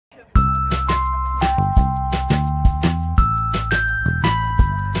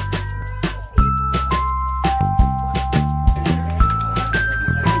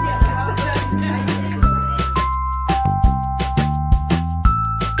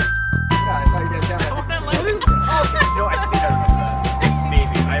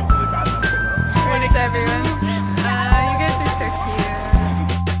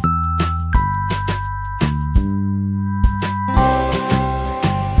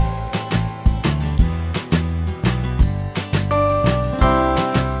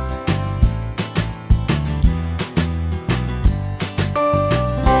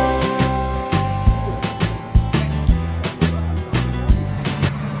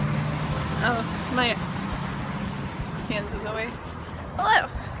My hands in the way. Hello.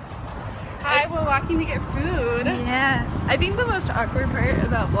 Hi, we're walking to get food. Yeah. I think the most awkward part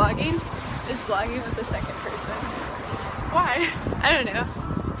about vlogging is vlogging with the second person. Why? I don't know.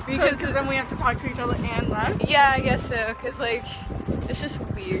 Because then we have to talk to each other and laugh? Yeah, I guess so. Because like, it's just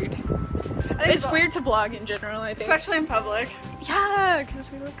weird. It's weird to vlog in general, I think. Especially in public. Yeah,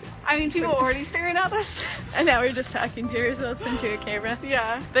 because we look... I mean, people are already staring at us. And now we're just talking to ourselves into a camera.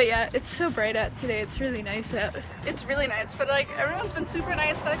 Yeah. But yeah, it's so bright out today. It's really nice out. It's really nice, but like everyone's been super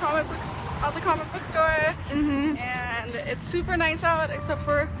nice at the comic book store. Mm-hmm. And it's super nice out except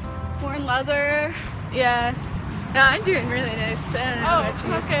for worn leather. Yeah. No, I'm doing really nice. I don't know about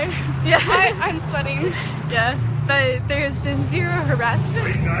you. Okay. Yeah. I'm sweating. Yeah. But there's been zero harassment.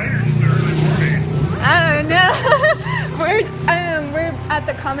 Late night or just early morning? I don't know. We're at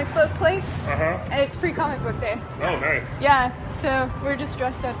the comic book place. And it's free comic book day. Oh, nice. Yeah, so we're just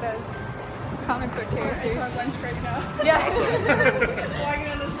dressed up as comic book characters. It's our lunch break now. Yeah. Awesome. Walking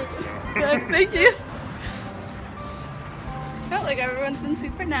on this street. Good, thank you. Felt like everyone's been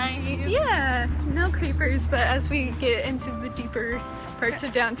super nice. Yeah, no creepers, but as we get into the deeper parts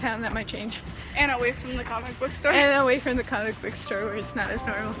of downtown, that might change. And away from the comic book store. And away from the comic book store where it's not as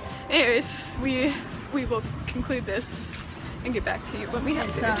normal. Anyways, we will conclude this and get back to you when we have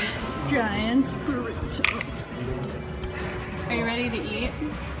food. Giant burrito. Are you ready to eat?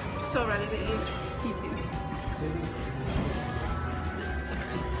 So ready to eat. Me too. This is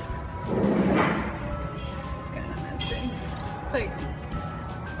ours. It's kind of amazing. It's like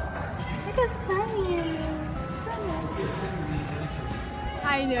a sunny.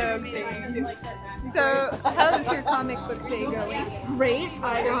 I know, thanks. So, how's your comic book day going? Great.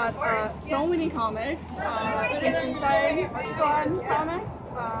 I got so many comics. Some Suicide Squad comics.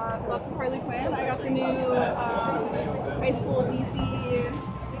 Lots of Harley Quinn. I got the new high school DC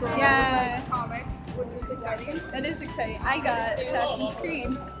girl comic, which is exciting. That is exciting. I got Assassin's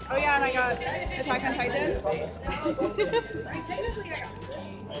Creed. Oh yeah, and I got Attack on Titan.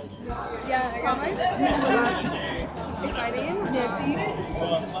 Yeah, I got Comics. Exciting.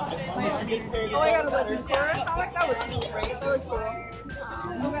 Oh, I got a Legend of Korra comic. That was great. That was cool.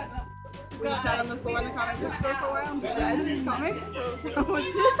 We sat on the floor in the comic book store for a while and read comics.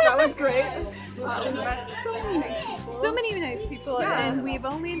 That was great. We met so many nice people, and we've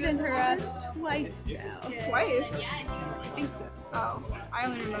only been harassed twice now. Twice? I think so. Oh, I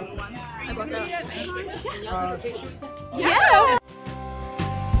only remember once. I blocked out. Yeah!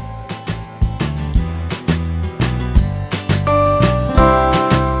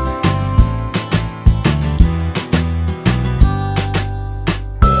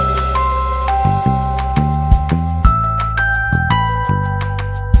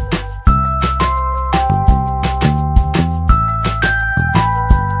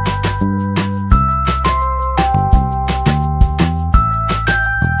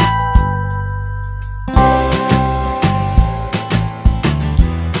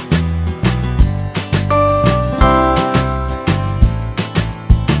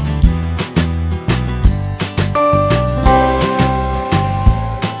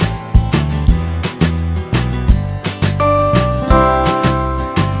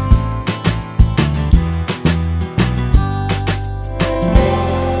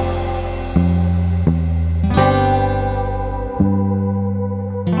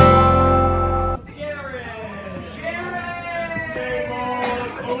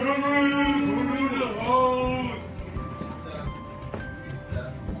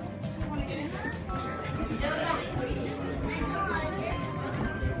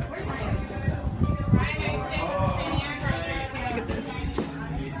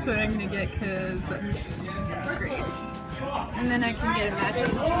 That's what I'm gonna get because that's great. And then I can get a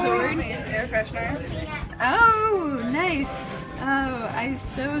matching sword. Air freshener. Oh, nice. Oh, I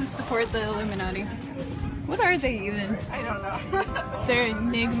so support the Illuminati. What are they even? I don't know. They're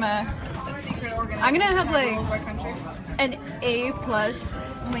Enigma. A secret organization. I'm gonna have like Rules by country. an A+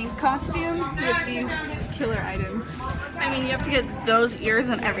 Link costume with these killer items. I mean, you have to get those ears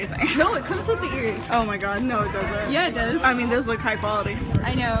and everything. No, it comes with the ears. Oh my god, no it doesn't. Yeah, it does. I mean, those look high quality.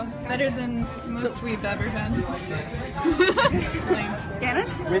 I know. Better than most we've ever found. Gannon?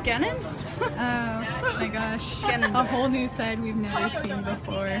 Gannon? Oh my gosh. Gannon. A whole new side we've never seen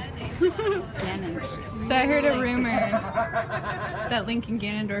before. Gannon. So I heard a rumor that Link and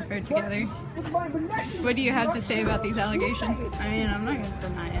Ganondorf are together. What do you have to say about these allegations? I mean, I'm not gonna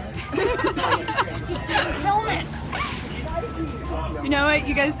deny it. Film it! You know what?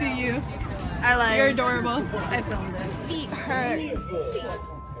 You guys do you. I like. You're adorable. I filmed it. Feet hurt.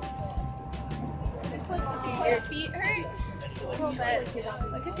 Your feet hurt? little bit.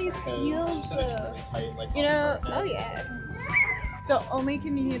 Look at these heels though. You know, oh yeah. The only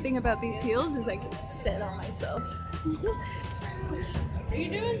convenient thing about these heels is I can sit on myself. What are you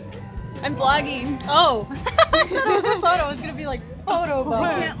doing? I'm vlogging. Oh. I thought I was gonna be like photo You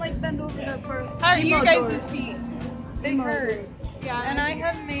vlog. can't like bend over that for. How are you guys' feet? They hurt. Yeah. And I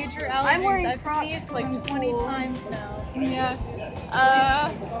have major allergies. I'm wearing I've Crocs sneezed like from 20 school. times now. Yeah.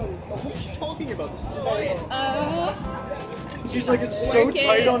 What's she talking about? This is annoying. She's like, it's so Work it.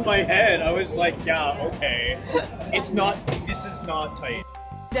 tight on my head. I was like, yeah, okay. It's not, this is not tight.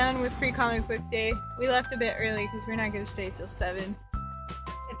 Done with Free Comic Book Day. We left a bit early because we're not gonna stay till 7.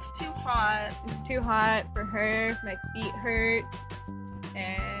 It's too hot. It's too hot for her. My feet hurt.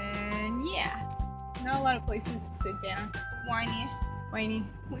 And yeah. Not a lot of places to sit down. Whiny. Whiny.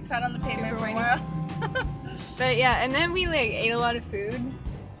 We sat on the pavement Super for a whiny. while. But yeah, and then we like ate a lot of food.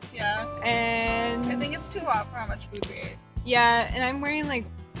 Yeah. And I think it's too hot for how much food we ate. yeah, and I'm wearing like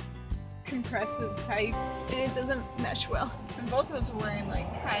compressive tights and it doesn't mesh well. And both of us were wearing like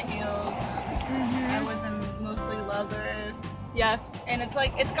high heels. And I was in mostly leather. Yeah. And it's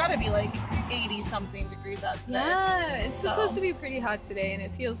like, it's gotta be like 80 something degrees out today. Yeah, it's So- supposed to be pretty hot today and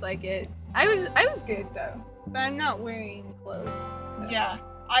it feels like it. I was good though. But I'm not wearing clothes. So. Yeah.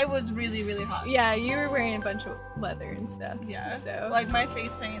 I was really, really hot. Yeah, you were wearing a bunch of leather and stuff. Yeah. So Like my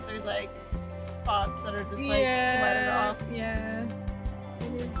face paint, there's like spots that are just like sweated off. Yeah.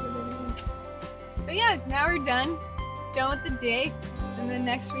 It is what it is. But yeah, now we're done. Done with the day. And then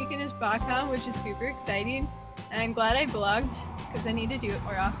next weekend is BotCon, which is super exciting. And I'm glad I vlogged because I need to do it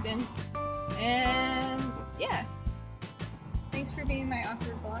more often. And yeah. Thanks for being my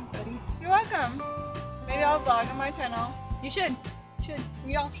awkward vlog buddy. You're welcome. Maybe I'll vlog on my channel. You should.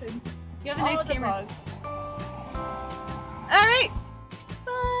 We all should. You have a All nice of the camera. vlogs. Alright.